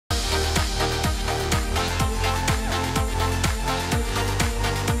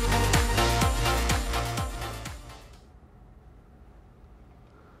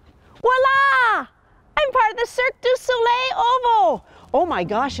Oh my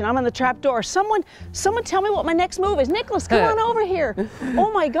gosh, and I'm on the trap door. Someone tell me what my next move is. Nicholas, come on over here.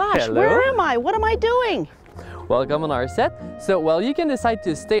 Oh my gosh, Hello. where am I? What am I doing? Welcome on our set. So, well, you can decide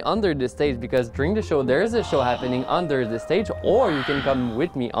to stay under the stage because during the show there is a show happening under the stage, or you can come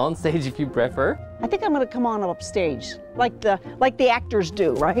with me on stage if you prefer. I think I'm gonna come on up stage, like the actors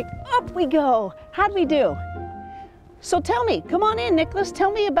do, right? Up we go. How'd we do? So tell me, come on in, Nicholas.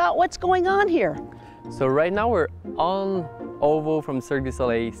 Tell me about what's going on here. So right now we're on OVO from Cirque Du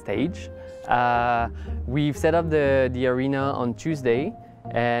Solei stage. We've set up the arena on Tuesday,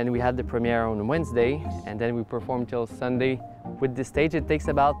 and we had the premiere on Wednesday, and then we performed till Sunday. With this stage, it takes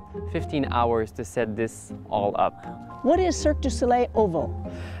about 15 hours to set this all up. What is Cirque du Solei OVO?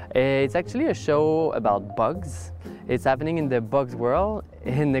 It's actually a show about bugs. It's happening in the bugs world,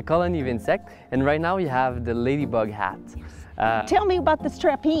 in the colony of insect, and right now we have the ladybug hat. Tell me about this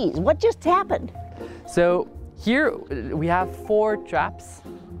trapeze. What just happened? So here we have 4 traps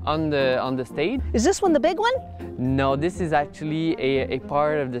on the stage. Is this one the big one? No, this is actually a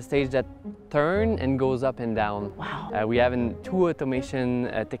part of the stage that turns and goes up and down. Wow. We have a 2 automation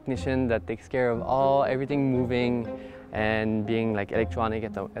technician that takes care of everything moving and being like electronic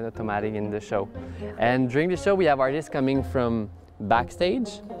and automatic in the show. And during the show we have artists coming from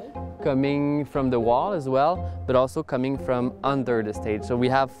backstage, coming from the wall as well, but also coming from under the stage. So we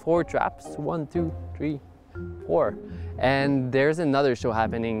have 4 traps, 1, 2, 3, 4. And there's another show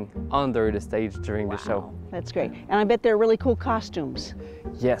happening under the stage during the show. That's great. And I bet they're really cool costumes.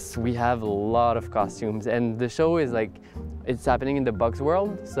 Yes, we have a lot of costumes, and the show is like, it's happening in the bugs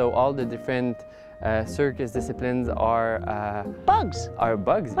world, so all the different circus disciplines are bugs.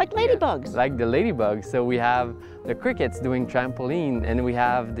 Like ladybugs. Like the ladybugs. So we have the crickets doing trampoline, and we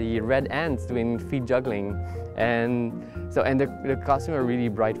have the red ants doing feet juggling, and the costumes are really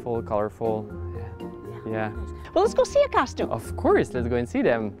brightful, colorful. Yeah. Well, let's go see a costume. Of course, let's go and see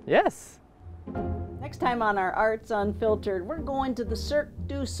them. Yes. Next time on our Arts Unfiltered, we're going to the Cirque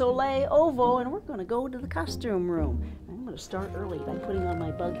du Solei OVO, and we're going to go to the costume room. I'm going to start early by putting on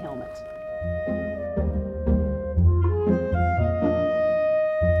my bug helmet.